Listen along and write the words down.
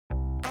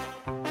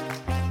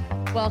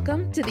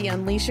Welcome to the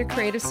Unleash Your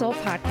Creative Soul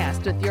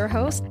podcast with your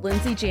host,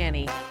 Lindsay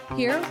Janney.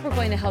 Here, we're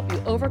going to help you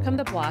overcome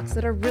the blocks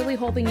that are really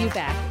holding you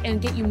back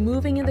and get you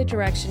moving in the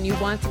direction you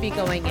want to be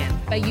going in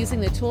by using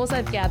the tools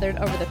I've gathered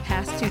over the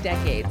past 2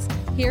 decades.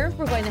 Here,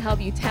 we're going to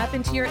help you tap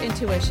into your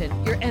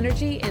intuition, your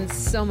energy, and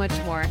so much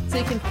more so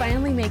you can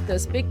finally make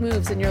those big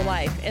moves in your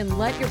life and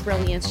let your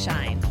brilliance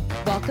shine.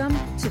 Welcome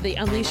to the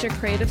Unleash Your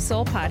Creative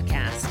Soul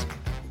podcast.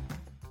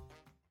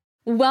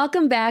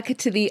 Welcome back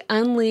to the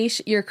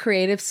Unleash Your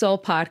Creative Soul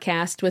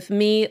podcast with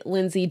me,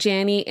 Lindsay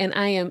Janney, and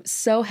I am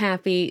so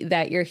happy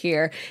that you're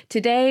here.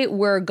 Today,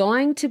 we're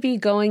going to be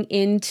going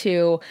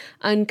into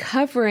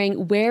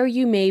uncovering where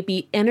you may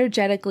be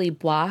energetically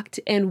blocked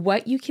and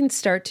what you can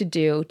start to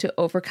do to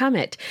overcome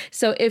it.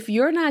 So if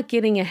you're not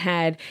getting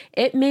ahead,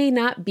 it may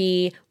not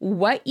be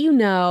what you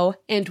know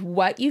and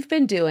what you've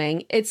been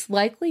doing. It's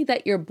likely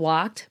that you're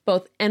blocked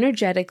both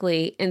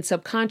energetically and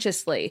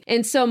subconsciously.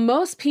 And so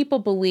most people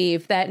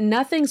believe that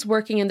nothing's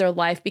working in their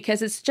life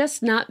because it's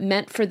just not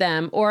meant for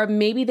them, or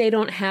maybe they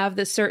don't have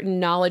the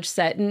certain knowledge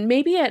set. And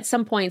maybe at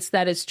some points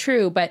that is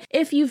true, but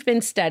if you've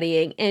been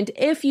studying and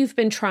if you've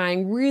been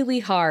trying really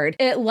hard,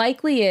 it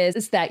likely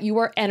is that you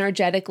are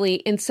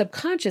energetically and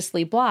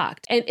subconsciously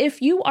blocked. And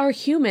if you are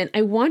human,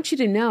 I want you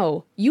to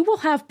know you will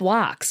have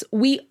blocks.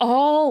 We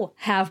all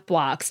have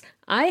blocks.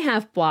 I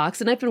have blocks,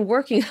 and I've been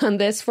working on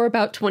this for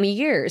about 20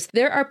 years.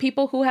 There are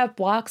people who have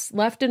blocks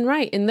left and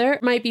right, and there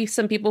might be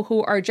some people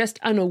who are just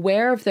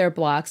unaware of their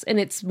blocks, and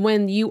it's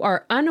when you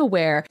are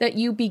unaware that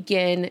you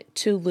begin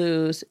to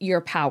lose your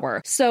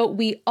power. So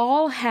we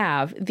all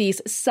have these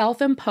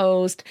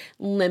self-imposed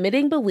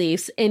limiting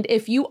beliefs, and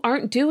if you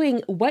aren't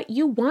doing what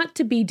you want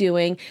to be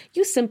doing,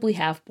 you simply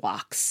have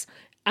blocks.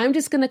 I'm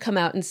just going to come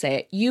out and say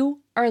it. You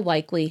are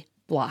likely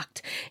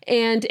blocked.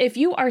 And if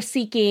you are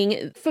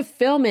seeking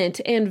fulfillment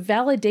and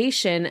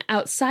validation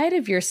outside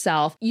of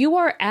yourself, you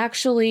are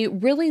actually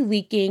really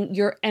leaking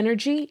your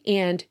energy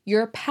and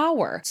your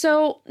power.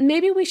 So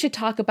maybe we should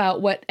talk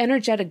about what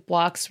energetic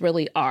blocks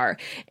really are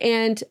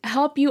and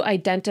help you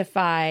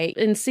identify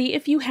and see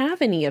if you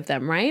have any of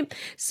them, right?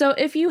 So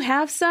if you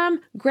have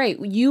some, great,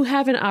 you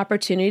have an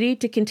opportunity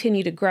to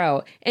continue to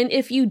grow. And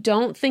if you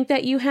don't think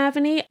that you have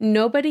any,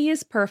 nobody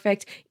is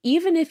perfect.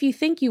 Even if you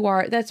think you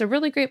are, that's a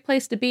really great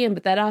place to be in,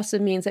 but that also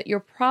means that you're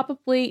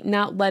probably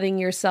not letting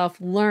yourself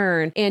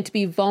learn and to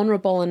be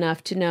vulnerable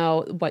enough to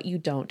know what you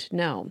don't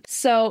know.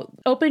 So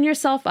open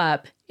yourself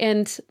up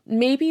and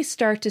maybe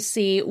start to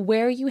see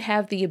where you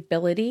have the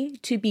ability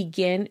to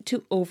begin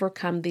to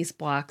overcome these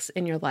blocks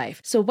in your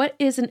life. So what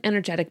is an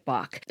energetic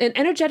block? An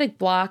energetic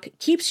block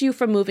keeps you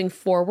from moving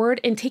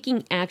forward and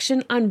taking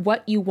action on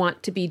what you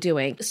want to be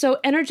doing. So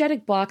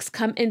energetic blocks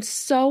come in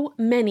so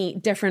many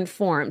different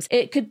forms.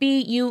 It could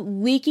be you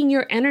leaking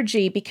your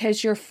energy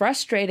because you're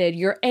frustrated,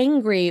 you're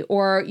angry,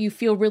 or you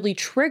feel really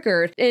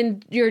triggered,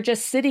 and you're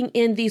just sitting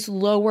in these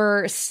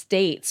lower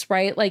states,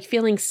 right? Like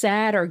feeling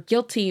sad or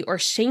guilty or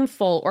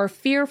shameful or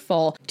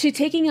fearful, to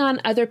taking on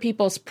other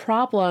people's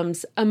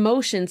problems,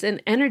 emotions,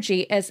 and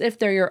energy as if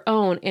they're your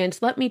own. And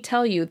let me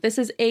tell you, this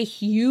is a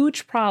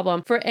huge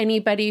problem for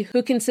anybody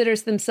who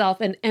considers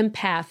themselves an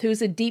empath,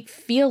 who's a deep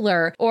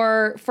feeler,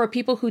 or for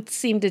people who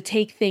seem to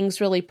take things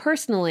really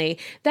personally.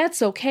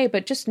 That's okay,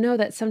 but just know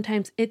that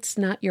sometimes it's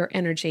not your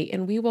energy.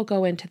 And we will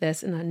go into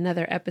this in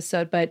another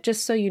episode, but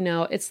just so you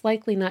know, it's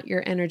likely not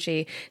your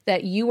energy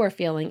that you are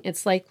feeling.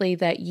 It's likely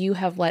that you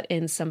have let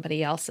in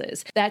somebody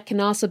else's. That can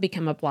also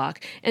become a block.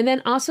 And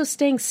then also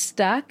staying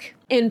stuck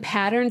in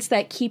patterns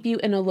that keep you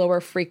in a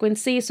lower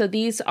frequency. So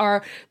these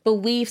are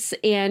beliefs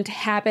and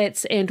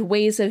habits and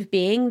ways of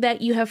being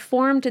that you have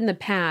formed in the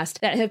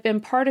past that have been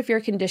part of your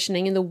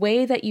conditioning and the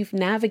way that you've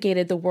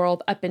navigated the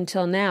world up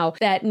until now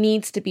that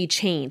needs to be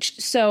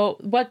changed. So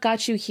what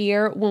got you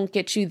here won't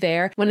get you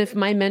there. One of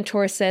my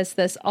mentors says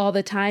this all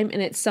the time,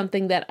 and it's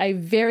something that I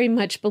very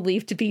much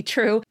believe to be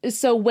true.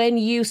 So when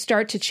you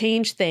start to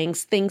change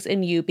things, things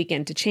in you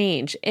begin to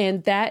change.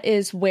 And that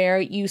is where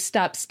you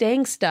stop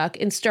staying stuck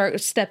and start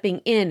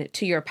stepping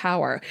into your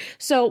power.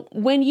 So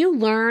when you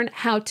learn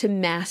how to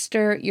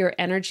master your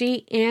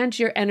energy and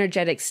your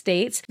energetic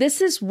states,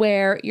 this is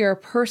where your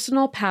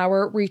personal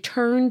power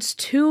returns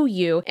to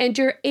you and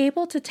you're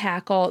able to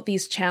tackle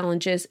these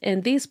challenges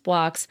and these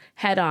blocks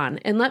head on.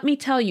 And let me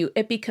tell you,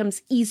 it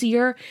becomes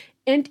easier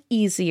and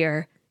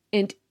easier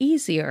and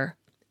easier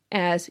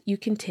as you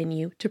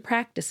continue to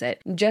practice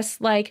it. Just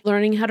like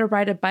learning how to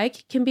ride a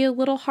bike can be a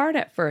little hard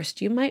at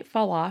first. You might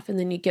fall off and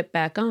then you get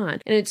back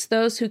on. And it's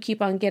those who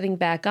keep on getting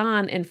back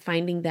on and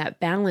finding that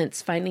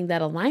balance, finding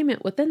that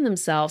alignment within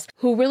themselves,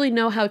 who really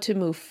know how to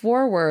move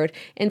forward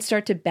and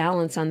start to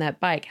balance on that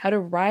bike, how to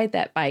ride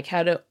that bike,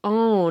 how to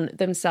own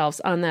themselves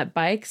on that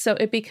bike. So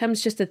it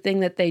becomes just a thing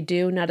that they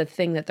do, not a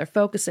thing that they're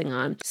focusing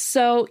on.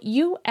 So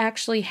you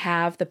actually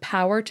have the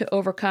power to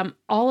overcome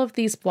all of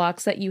these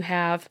blocks that you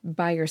have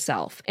by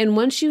yourself. And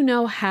once you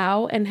know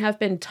how and have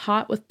been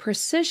taught with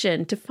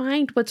precision to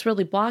find what's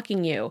really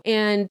blocking you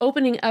and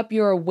opening up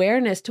your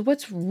awareness to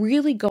what's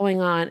really going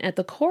on at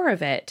the core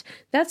of it,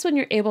 that's when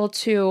you're able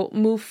to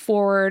move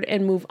forward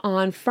and move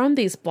on from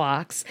these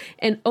blocks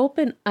and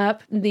open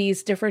up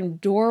these different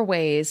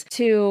doorways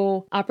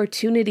to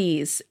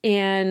opportunities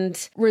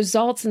and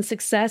results and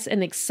success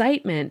and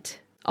excitement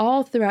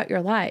all throughout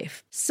your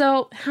life.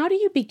 So how do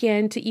you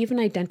begin to even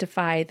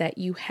identify that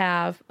you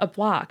have a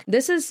block?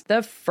 This is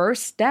the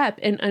first step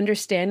in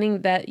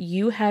understanding that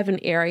you have an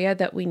area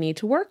that we need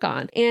to work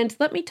on. And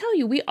let me tell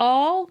you, we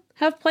all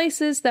have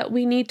places that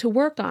we need to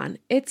work on.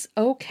 It's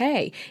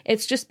okay.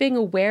 It's just being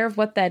aware of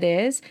what that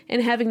is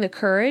and having the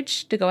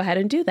courage to go ahead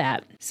and do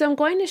that. So I'm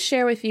going to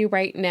share with you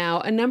right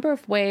now a number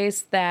of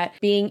ways that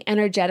being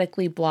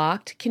energetically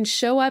blocked can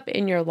show up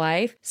in your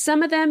life.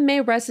 Some of them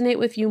may resonate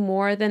with you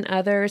more than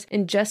others,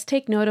 and just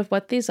take note of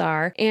what these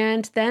are,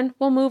 and then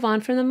we'll move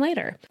on from them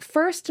later.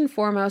 First and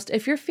foremost,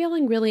 if you're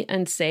feeling really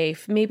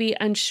unsafe, maybe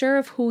unsure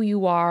of who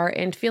you are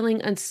and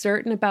feeling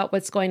uncertain about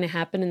what's going to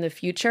happen in the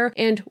future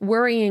and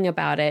worrying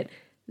about it,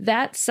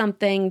 that's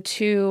something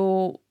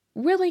to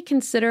really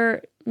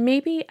consider.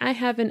 Maybe I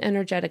have an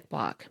energetic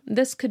block.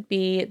 This could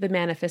be the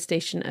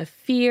manifestation of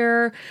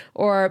fear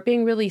or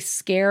being really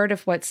scared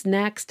of what's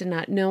next and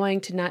not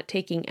knowing to not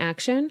taking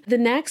action. The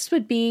next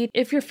would be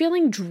if you're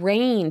feeling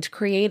drained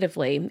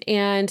creatively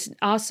and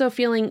also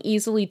feeling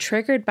easily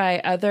triggered by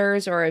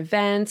others or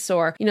events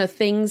or,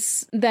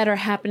 things that are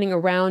happening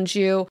around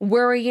you,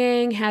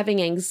 worrying,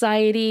 having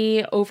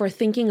anxiety,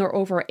 overthinking or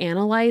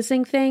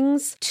overanalyzing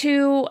things,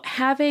 to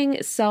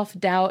having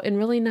self-doubt and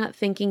really not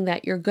thinking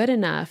that you're good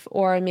enough,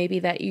 or maybe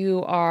that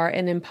you are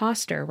an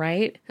imposter,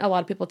 right? A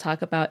lot of people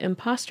talk about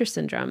imposter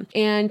syndrome,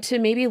 and to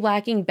maybe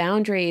lacking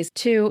boundaries,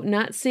 to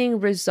not seeing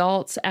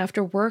results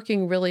after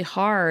working really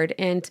hard,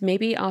 and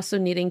maybe also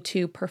needing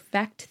to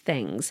perfect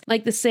things.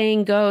 Like the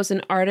saying goes,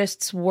 an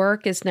artist's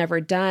work is never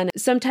done.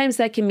 Sometimes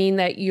that can mean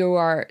that you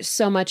are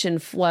so much in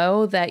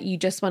flow that you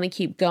just want to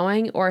keep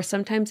going, or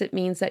sometimes it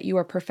means that you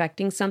are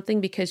perfecting something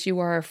because you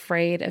are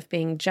afraid of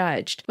being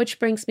judged, which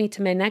brings me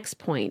to my next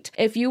point.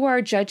 If you are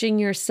judging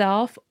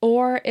yourself,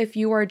 or if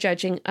you are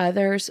judging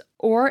others,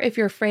 or if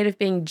you're afraid of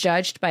being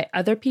judged by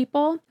other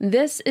people,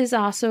 this is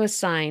also a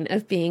sign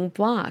of being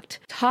blocked.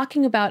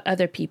 Talking about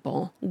other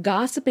people,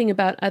 gossiping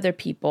about other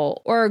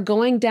people, or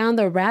going down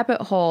the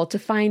rabbit hole to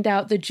find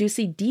out the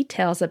juicy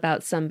details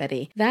about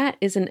somebody, that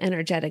is an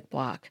energetic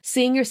block.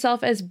 Seeing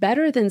yourself as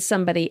better than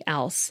somebody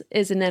else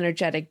is an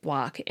energetic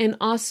block. And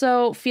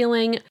also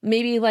feeling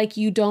maybe like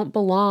you don't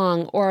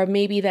belong, or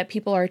maybe that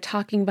people are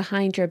talking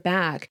behind your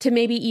back, to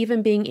maybe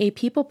even being a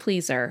people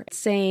pleaser,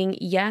 saying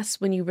yes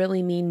when you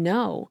really mean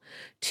no,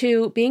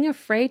 to being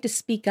afraid to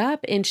speak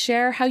up and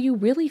share how you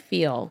really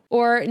feel,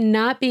 or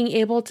not being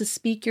able to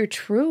speak your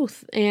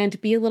truth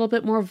and be a little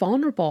bit more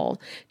vulnerable,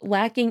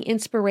 lacking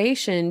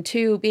inspiration,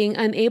 to being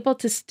unable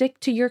to stick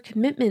to your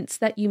commitments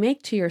that you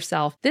make to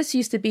yourself. This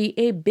used to be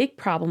a big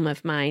problem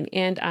of mine,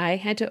 and I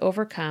had to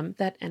overcome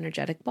that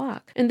energetic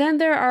block. And then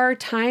there are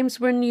times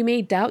when you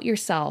may doubt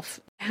yourself,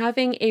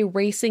 having a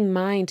racing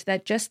mind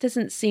that just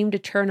doesn't seem to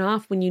turn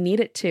off when you need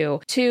it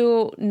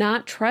to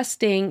not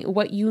trusting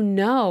what you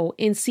know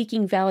and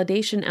seeking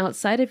validation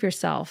outside of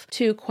yourself,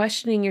 to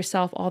questioning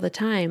yourself all the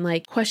time,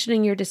 like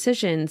questioning your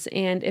decisions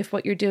and if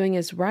what you're doing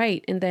is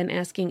right, and then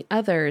asking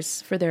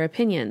others for their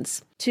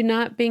opinions, to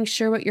not being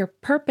sure what your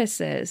purpose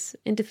is,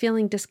 and to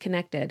feeling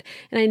disconnected.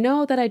 And I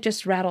know that I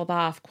just rattled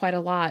off quite a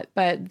lot,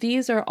 but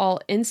these are all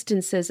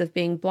instances of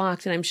being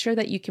blocked, and I'm sure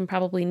that you can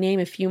probably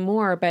name a few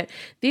more, but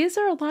these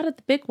are a lot of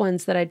the big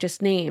ones that I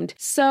just named.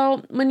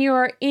 So when you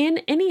are in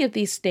any of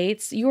these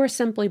states, you are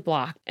simply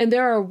blocked, and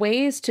there are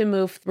ways to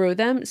move through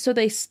them so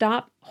they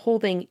stop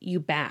holding you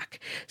back.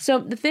 So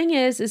the thing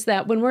is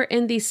that when we're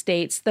in these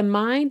states, the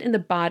mind and the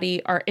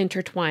body are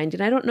intertwined.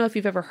 And I don't know if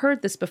you've ever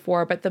heard this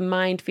before, but the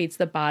mind feeds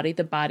the body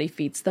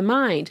feeds the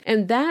mind.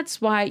 And that's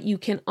why you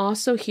can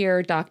also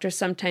hear doctors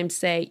sometimes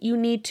say you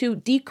need to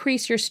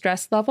decrease your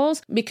stress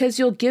levels because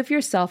you'll give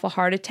yourself a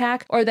heart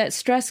attack, or that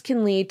stress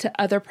can lead to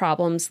other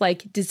problems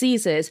like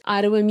diseases,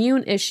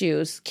 autoimmune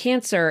issues,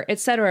 cancer,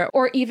 etc.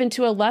 Or even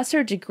to a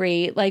lesser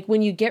degree, like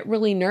when you get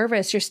really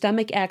nervous, your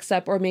stomach acts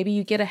up, or maybe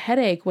you get a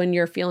headache when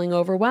you're feeling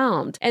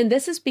overwhelmed. And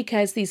this is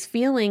because these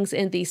feelings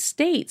and these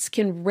states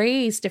can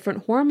raise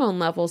different hormone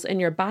levels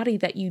in your body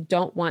that you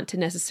don't want to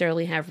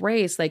necessarily have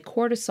raised, like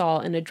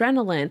cortisol and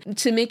adrenaline,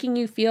 to making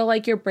you feel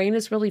like your brain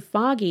is really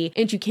foggy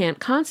and you can't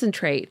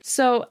concentrate.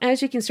 So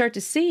as you can start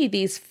to see,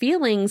 these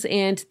feelings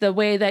and the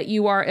way that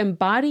you are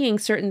embodying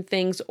certain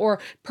things or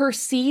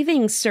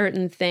perceiving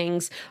certain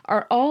things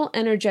are all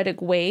energetic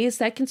ways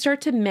that can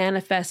start to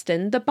manifest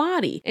in the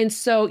body. And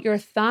so your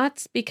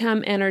thoughts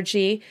become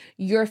energy,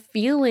 your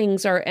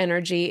feelings are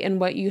energy, and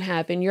what you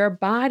have in your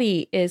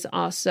body is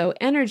also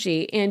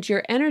energy. And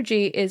your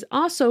energy is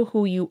also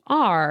who you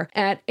are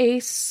at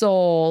a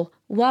soul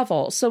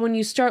level. So when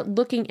you start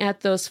looking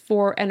at those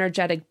four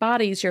energetic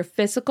bodies, your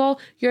physical,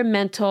 your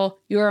mental,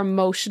 your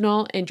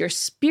emotional and your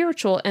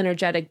spiritual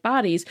energetic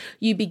bodies,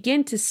 you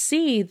begin to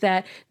see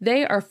that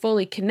they are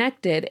fully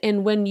connected.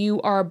 And when you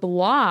are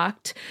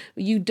blocked,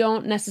 you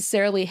don't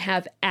necessarily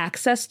have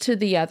access to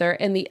the other,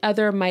 and the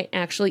other might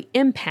actually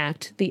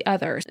impact the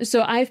other.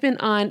 So I've been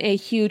on a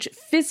huge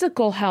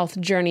physical health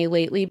journey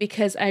lately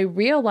because I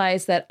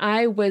realized that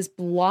I was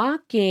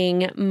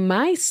blocking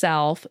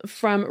myself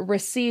from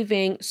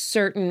receiving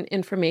certain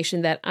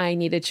information that I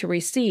needed to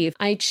receive.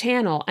 I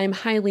channel, I'm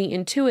highly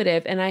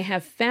intuitive, and I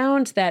have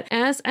found that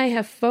as I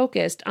have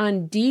focused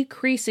on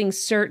decreasing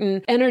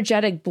certain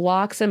energetic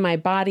blocks in my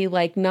body,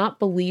 like not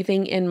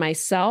believing in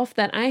myself,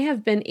 that I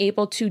have been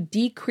able to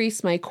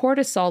decrease my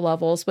cortisol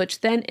levels,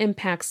 which then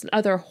impacts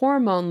other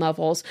hormone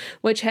levels,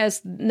 which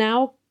has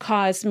now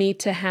caused me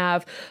to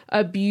have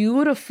a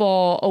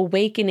beautiful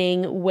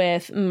awakening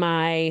with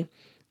my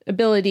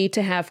ability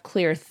to have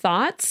clear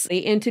thoughts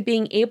and to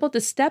being able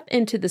to step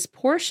into this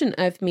portion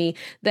of me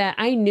that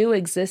I knew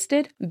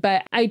existed,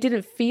 but I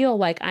didn't feel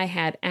like I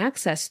had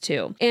access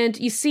to. And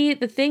you see,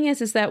 the thing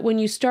is that when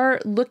you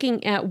start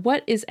looking at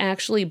what is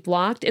actually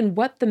blocked and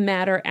what the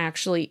matter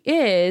actually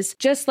is,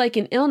 just like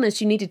an illness,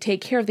 you need to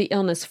take care of the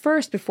illness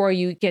first before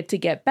you get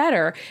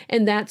better.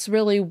 And that's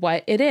really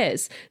what it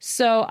is.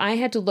 So I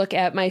had to look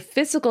at my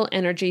physical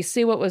energy,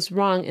 see what was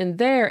wrong in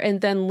there,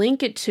 and then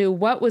link it to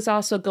what was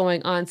also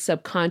going on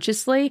subconsciously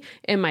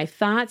in my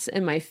thoughts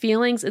and my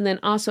feelings, and then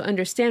also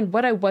understand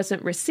what I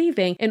wasn't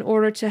receiving in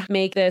order to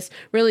make this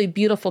really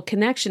beautiful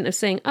connection of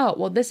saying, oh,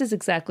 well, this is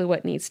exactly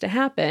what needs to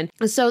happen.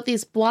 And so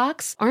these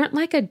blocks aren't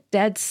like a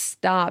dead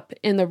stop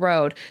in the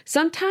road.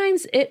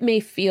 Sometimes it may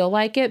feel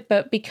like it,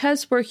 but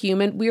because we're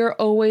human, we are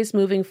always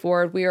moving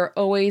forward. We are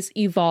always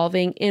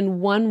evolving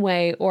in one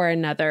way or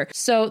another.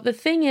 So the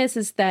thing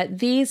is that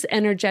these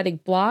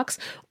energetic blocks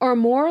are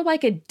more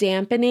like a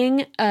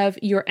dampening of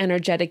your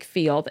energetic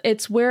field.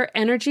 It's where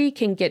energy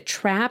can get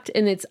trapped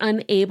and it's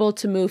unable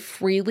to move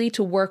freely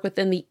to work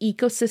within the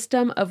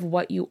ecosystem of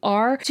what you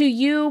are, to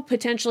you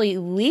potentially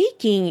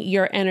leaking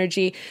your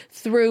energy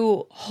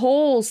through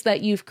holes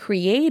that you've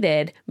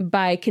created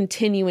by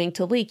continuing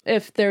to leak.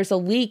 If there's a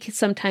leak,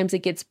 sometimes it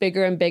gets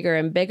bigger and bigger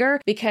and bigger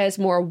because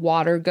more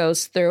water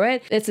goes through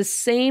it. It's the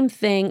same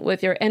thing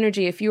with your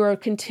energy. If you are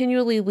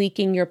continually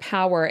leaking your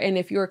power, and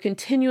if you are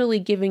continually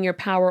giving your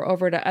power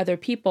over to other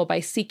people by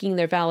seeking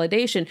their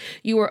validation,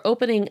 you are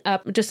opening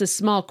up just a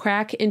small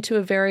crack into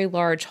a very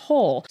large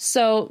hole.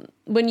 So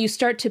when you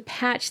start to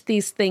patch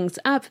these things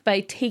up by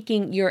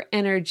taking your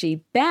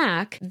energy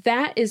back,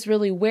 that is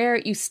really where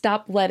you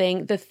stop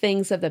letting the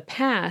things of the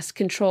past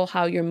control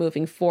how you're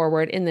moving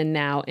forward in the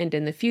now and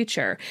in the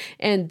future.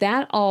 And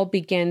that all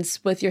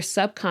begins with your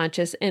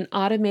subconscious and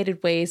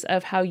automated ways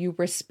of how you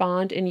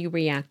respond and you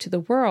react to the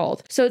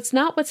world. So it's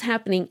not what's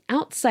happening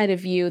outside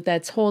of you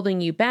that's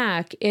holding you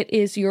back. It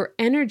is your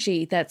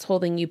energy that's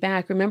holding you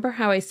back. Remember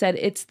how I said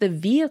it's the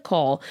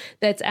vehicle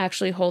that's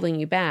actually holding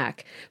you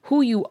back,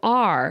 who you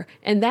are.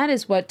 And that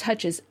is what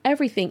touches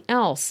everything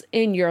else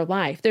in your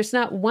life. There's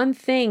not one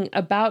thing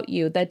about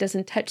you that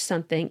doesn't touch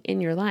something in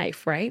your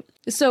life, right?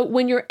 So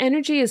when your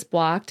energy is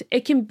blocked,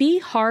 it can be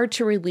hard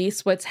to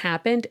release what's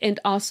happened and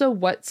also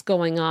what's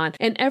going on.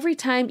 And every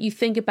time you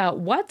think about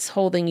what's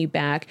holding you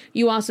back,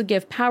 you also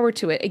give power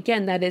to it.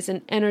 Again, that is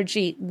an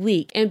energy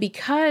leak. And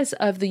because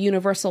of the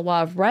universal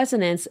law of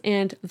resonance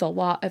and the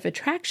law of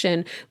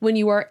attraction, when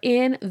you are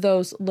in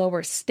those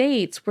lower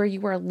states where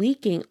you are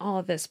leaking all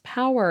of this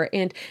power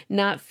and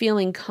not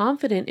feeling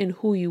confident in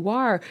who you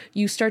are,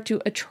 you start to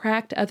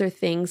attract other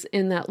things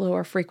in that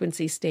lower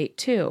frequency state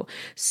too.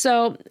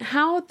 So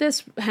how this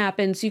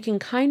happens, you can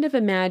kind of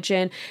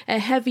imagine a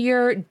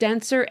heavier,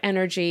 denser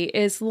energy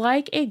is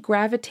like a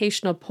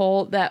gravitational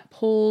pull that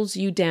pulls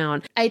you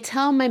down. I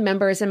tell my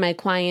members and my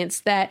clients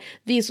that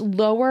these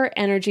lower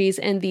energies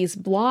and these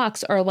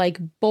blocks are like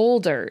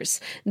boulders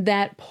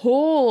that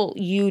pull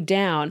you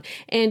down.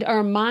 And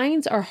our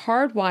minds are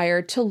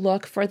hardwired to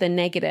look for the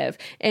negative.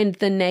 And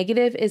the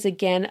negative is,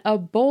 again, a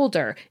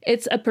boulder.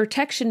 It's a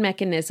protection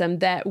mechanism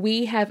that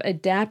we have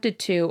adapted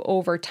to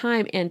over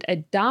time and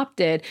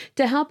adopted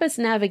to help us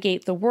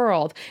navigate the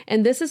world.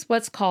 And this is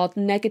what's called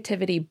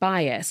negativity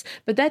bias.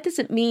 But that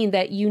doesn't mean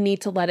that you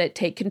need to let it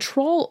take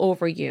control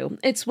over you.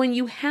 It's when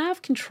you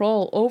have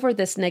control over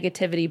this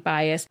negativity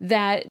bias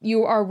that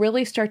you are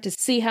really start to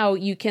see how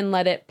you can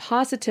let it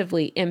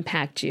positively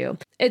impact you.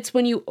 It's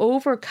when you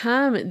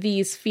overcome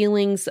these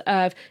feelings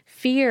of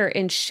fear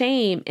and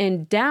shame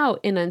and doubt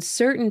and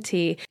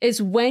uncertainty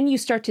is when you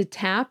start to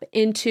tap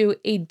into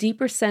a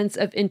deeper sense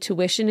of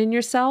intuition in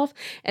yourself,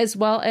 as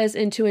well as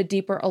into a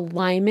deeper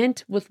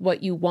alignment with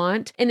what you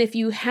want. And if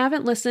you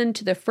haven't listened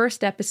to the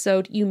first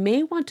episode, you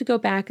may want to go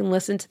back and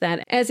listen to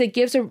that, as it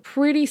gives a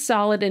pretty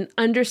solid and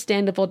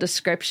understandable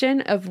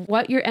description of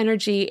what your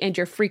energy and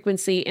your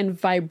frequency and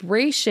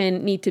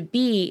vibration need to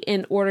be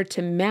in order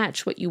to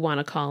match what you want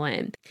to call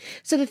in.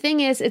 So the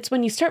thing is, it's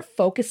when you start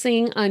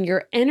focusing on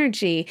your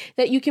energy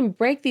that you can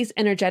break these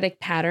energetic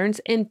patterns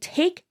and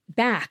take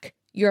back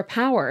your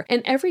power.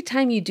 And every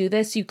time you do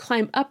this, you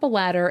climb up a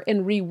ladder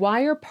and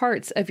rewire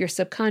parts of your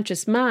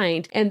subconscious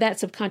mind. And that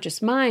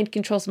subconscious mind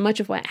controls much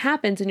of what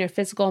happens in your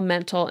physical,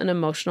 mental, and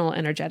emotional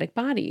energetic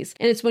bodies.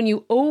 And it's when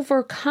you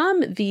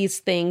overcome these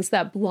things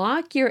that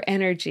block your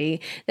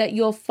energy that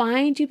you'll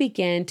find you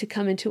begin to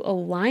come into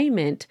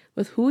alignment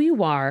with who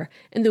you are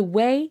and the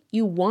way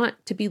you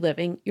want to be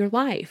living your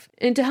life.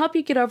 And to help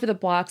you get over the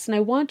blocks, and I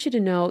want you to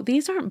know,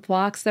 these aren't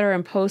blocks that are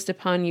imposed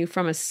upon you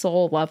from a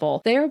soul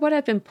level. They are what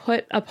have been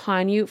put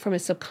upon you from a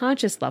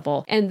subconscious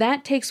level. And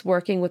that takes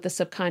working with the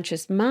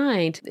subconscious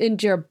mind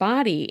and your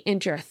body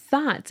and your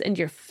thoughts and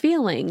your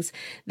feelings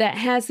that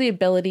has the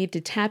ability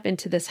to tap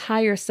into this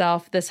higher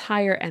self, this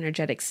higher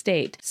energetic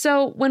state.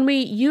 So when we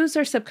use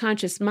our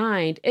subconscious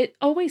mind, it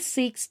always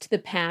seeks to the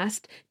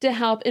past to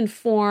help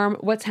inform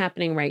what's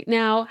happening right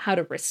now, how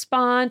to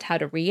respond, how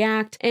to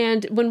react.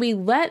 And when we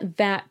let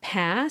that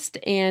past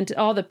and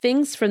all the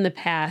things from the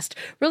past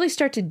really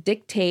start to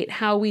dictate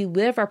how we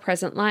live our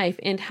present life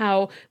and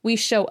how we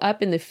show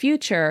up in the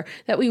future,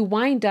 that we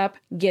wind up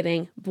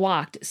getting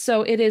blocked.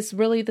 So it is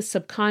really the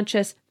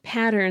subconscious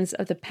patterns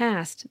of the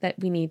past that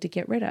we need to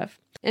get rid of.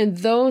 And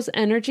those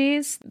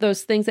energies,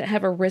 those things that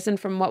have arisen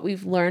from what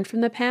we've learned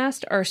from the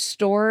past, are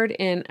stored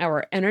in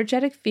our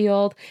energetic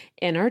field,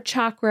 in our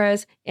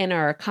chakras, in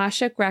our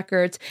Akashic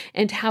records,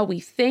 and how we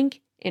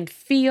think and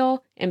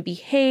feel and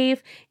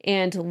behave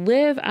and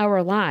live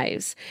our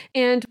lives.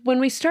 And when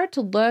we start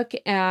to look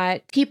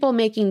at people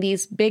making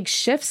these big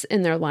shifts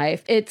in their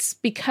life, it's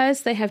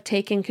because they have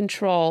taken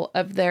control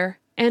of their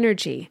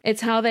energy.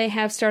 It's how they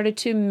have started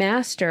to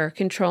master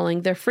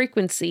controlling their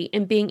frequency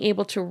and being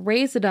able to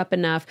raise it up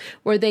enough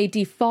where they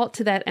default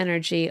to that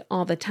energy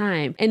all the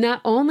time. And not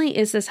only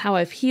is this how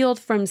I've healed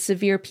from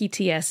severe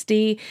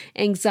PTSD,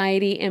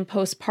 anxiety, and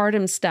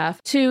postpartum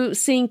stuff, to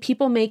seeing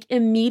people make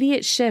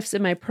immediate shifts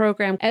in my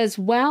program, as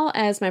well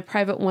as my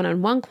private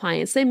one-on-one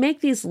clients. They make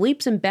these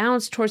leaps and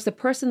bounds towards the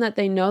person that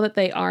they know that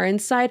they are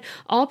inside,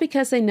 all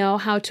because they know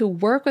how to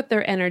work with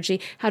their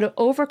energy, how to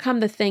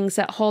overcome the things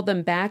that hold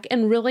them back,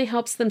 and really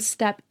helps them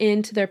step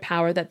into their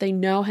power that they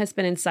know has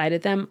been inside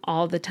of them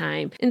all the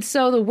time. And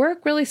so the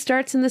work really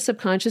starts in the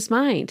subconscious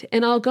mind.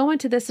 And I'll go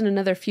into this in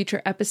another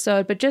future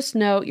episode, but just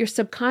know your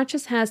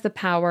subconscious has the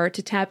power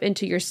to tap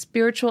into your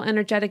spiritual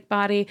energetic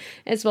body,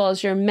 as well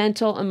as your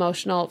mental,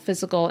 emotional,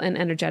 physical, and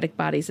energetic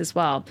bodies as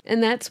well.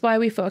 And that's why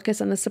we focus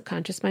on the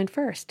subconscious mind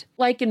first.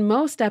 Like in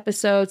most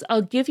episodes,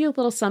 I'll give you a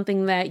little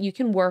something that you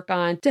can work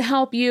on to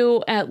help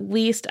you at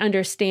least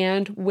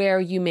understand where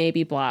you may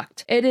be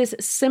blocked. It is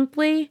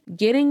simply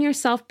getting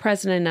yourself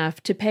present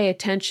enough to pay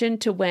attention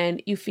to when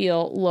you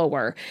feel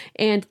lower.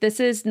 And this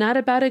is not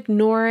about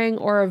ignoring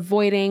or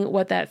avoiding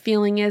what that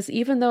feeling is,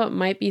 even though it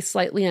might be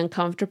slightly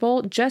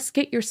uncomfortable. Just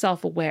get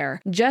yourself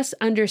aware. Just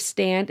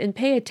understand and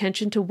pay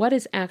attention to what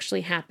is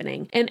actually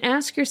happening. And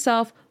ask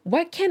yourself,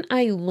 what can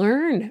I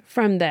learn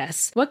from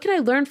this? What can I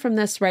learn from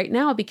this right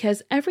now?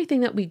 Because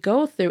everything that we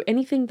go through,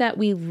 anything that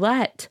we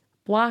let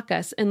block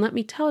us, and let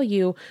me tell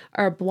you,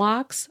 our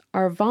blocks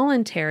are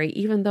voluntary,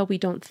 even though we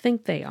don't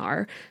think they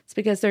are. It's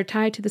because they're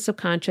tied to the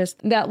subconscious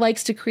that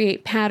likes to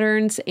create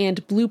patterns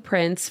and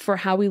blueprints for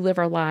how we live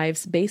our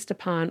lives based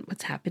upon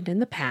what's happened in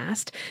the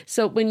past.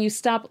 So when you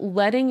stop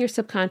letting your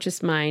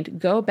subconscious mind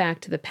go back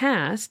to the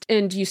past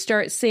and you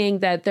start seeing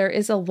that there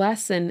is a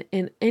lesson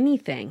in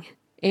anything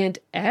and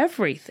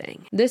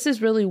everything, this is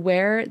really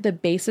where the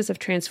basis of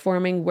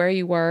transforming where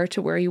you are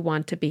to where you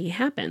want to be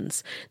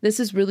happens. This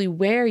is really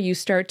where you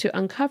start to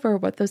uncover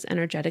what those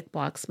energetic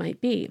blocks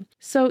might be.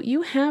 So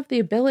you have the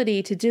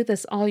ability to do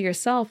this all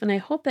yourself, and I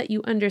hope that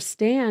you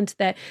understand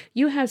that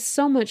you have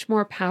so much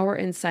more power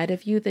inside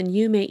of you than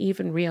you may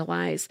even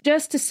realize.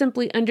 Just to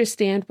simply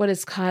understand what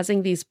is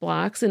causing these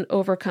blocks and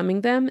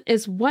overcoming them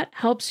is what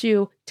helps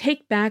you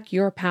take back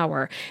your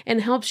power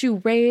and helps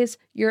you raise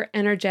your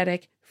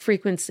energetic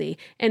frequency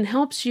and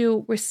helps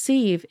you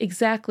receive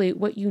exactly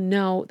what you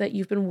know that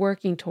you've been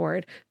working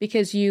toward,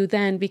 because you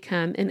then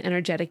become an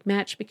energetic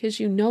match because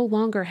you no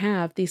longer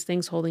have these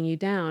things holding you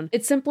down.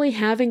 It's simply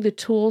having the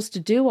tools to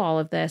do all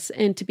of this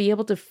and to be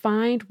able to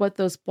find what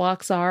those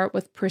blocks are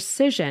with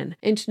precision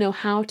and to know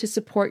how to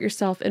support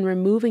yourself in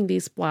removing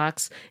these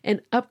blocks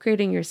and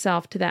upgrading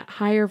yourself to that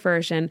higher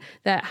version,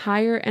 that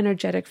higher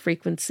energetic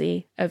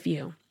frequency of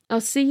you. I'll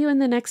see you in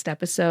the next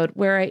episode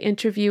where I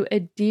interview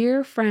a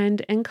dear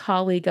friend and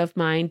colleague of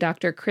mine,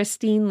 Dr.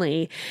 Christine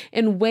Lee,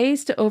 in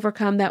ways to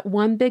overcome that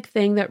one big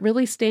thing that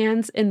really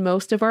stands in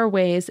most of our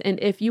ways. And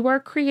if you are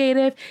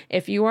creative,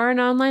 if you are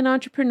an online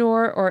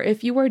entrepreneur, or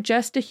if you are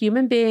just a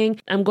human being,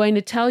 I'm going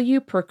to tell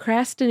you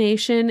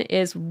procrastination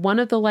is one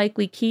of the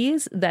likely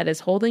keys that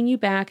is holding you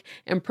back.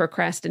 And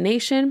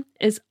procrastination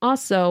is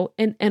also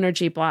an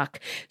energy block.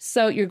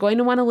 So you're going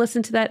to want to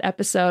listen to that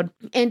episode.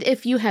 And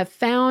if you have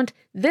found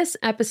this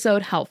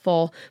episode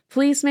helpful,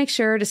 please make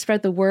sure to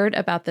spread the word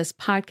about this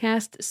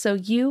podcast so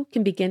you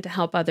can begin to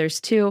help others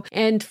too.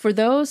 And for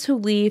those who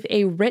leave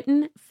a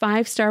written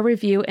 5-star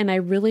review, and I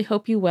really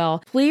hope you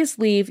will, please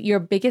leave your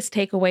biggest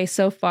takeaway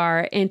so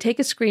far and take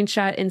a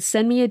screenshot and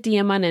send me a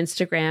DM on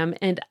Instagram,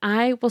 and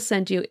I will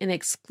send you an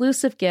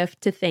exclusive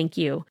gift to thank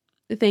you.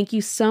 Thank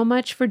you so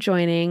much for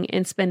joining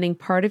and spending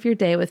part of your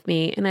day with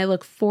me, and I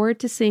look forward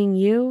to seeing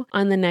you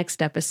on the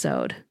next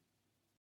episode.